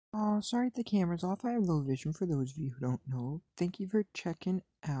Oh, sorry the camera's off. I have low vision for those of you who don't know. Thank you for checking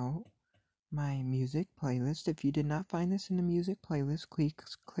out my music playlist. If you did not find this in the music playlist,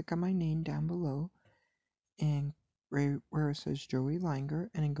 click on my name down below and right where it says Joey Langer,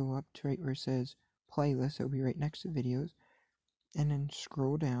 and then go up to right where it says playlist. It'll be right next to videos, and then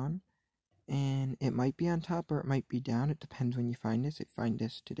scroll down, and it might be on top or it might be down. It depends when you find this. If you find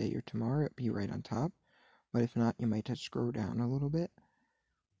this today or tomorrow, it'll be right on top. But if not, you might have to scroll down a little bit.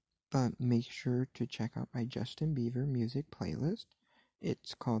 But make sure to check out my Justin Bieber music playlist.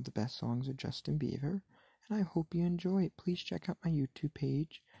 It's called The Best Songs of Justin Bieber, and I hope you enjoy it. Please check out my YouTube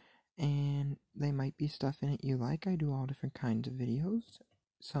page, and there might be stuff in it you like. I do all different kinds of videos,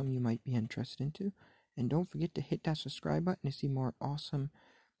 some you might be interested into. And don't forget to hit that subscribe button to see more awesome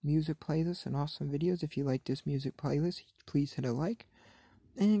music playlists and awesome videos. If you like this music playlist, please hit a like,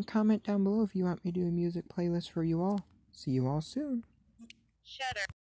 and comment down below if you want me to do a music playlist for you all. See you all soon.